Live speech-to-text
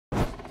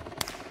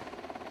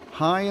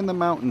High in the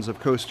mountains of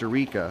Costa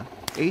Rica,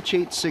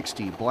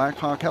 H-860 Black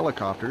Hawk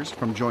helicopters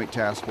from Joint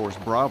Task Force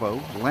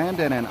Bravo land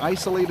at an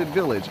isolated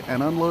village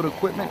and unload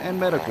equipment and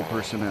medical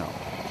personnel.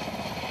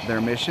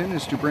 Their mission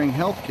is to bring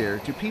health care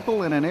to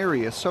people in an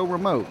area so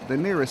remote the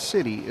nearest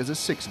city is a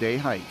 6-day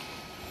hike.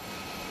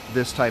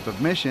 This type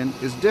of mission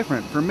is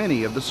different for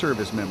many of the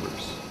service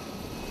members.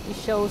 It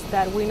shows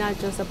that we're not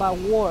just about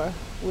war,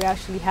 we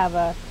actually have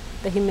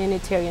the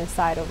humanitarian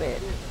side of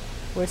it,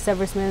 where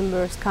service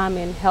members come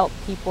and help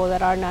people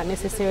that are not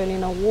necessarily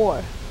in a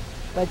war,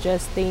 but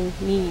just they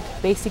need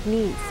basic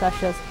needs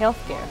such as health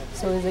care.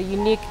 So it's a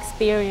unique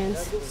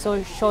experience, so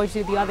it shows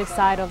you the other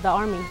side of the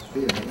Army.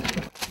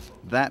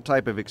 That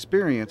type of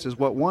experience is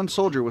what one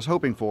soldier was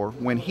hoping for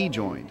when he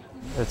joined.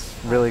 It's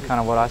really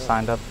kind of what I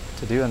signed up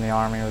to do in the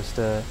Army, was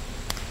to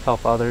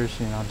help others,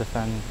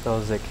 defend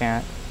those that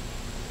can't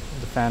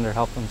defend or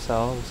help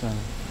themselves. And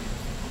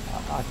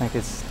I think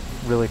it's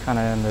really kind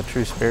of in the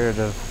true spirit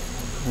of,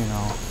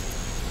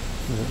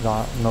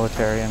 the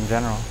military in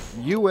general.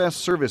 U.S.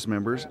 service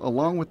members,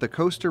 along with the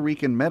Costa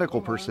Rican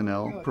medical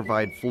personnel,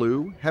 provide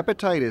flu,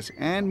 hepatitis,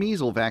 and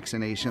measles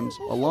vaccinations,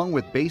 along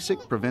with basic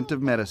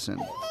preventive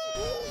medicine.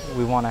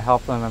 We want to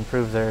help them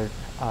improve their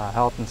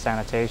health and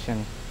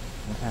sanitation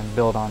and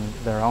build on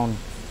their own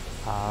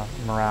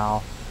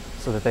morale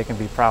so that they can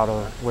be proud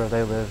of where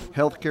they live.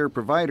 Healthcare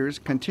providers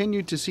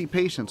continued to see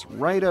patients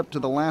right up to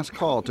the last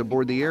call to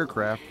board the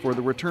aircraft for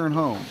the return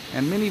home,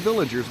 and many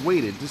villagers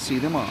waited to see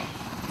them off.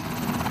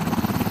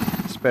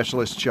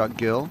 Specialist Chuck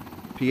Gill,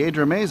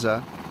 Piedra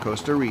Mesa,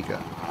 Costa Rica.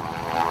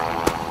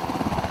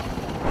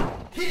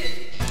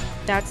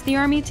 That's the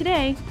Army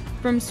Today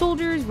from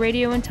Soldiers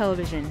Radio and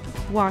Television,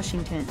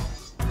 Washington.